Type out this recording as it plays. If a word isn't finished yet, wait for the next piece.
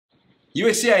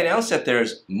USCI announced that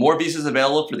there's more visas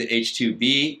available for the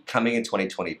H2B coming in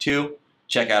 2022.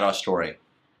 Check out our story.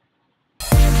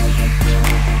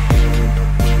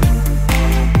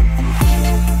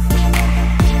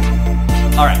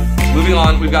 All right, moving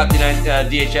on, we've got the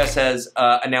DHS has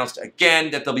announced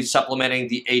again that they'll be supplementing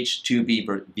the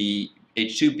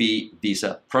H2B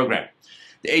visa program.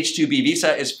 The H2B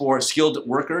visa is for skilled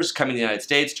workers coming to the United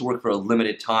States to work for a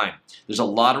limited time. There's a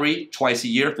lottery twice a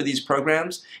year for these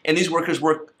programs, and these workers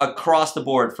work across the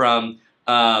board from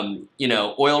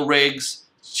oil rigs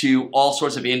to all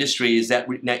sorts of industries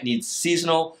that need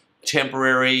seasonal,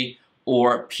 temporary,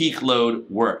 or peak load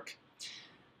work.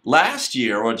 Last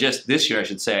year, or just this year I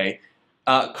should say,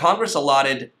 Congress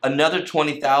allotted another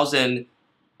 20,000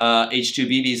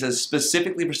 H2B visas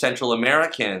specifically for Central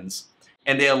Americans,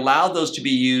 and they allowed those to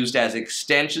be used as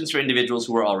extensions for individuals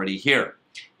who are already here.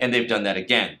 And they've done that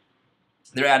again.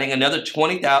 They're adding another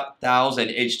 20,000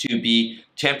 H2B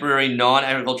temporary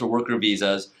non-agricultural worker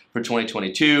visas for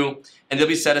 2022, and they'll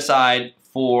be set aside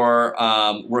for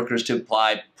workers to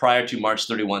apply prior to March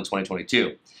 31,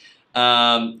 2022.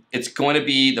 It's going to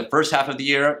be the first half of the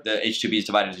year. The H2B is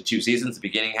divided into two seasons, the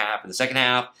beginning half and the second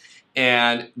half.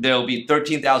 And there'll be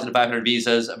 13,500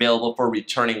 visas available for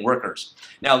returning workers.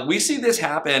 Now, we see this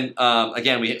happen,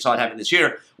 again, we saw it happen this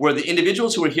year, where the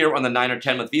individuals who were here on the 9 or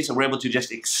 10 month visa were able to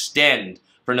just extend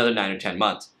for another 9 or 10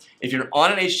 months. If you're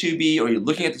on an H2B or you're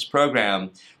looking at this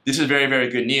program, this is very, very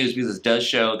good news because it does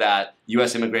show that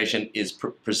U.S. immigration is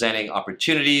presenting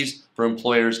opportunities for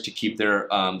employers to keep their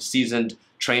seasoned,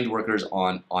 trained workers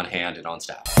on hand and on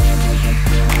staff.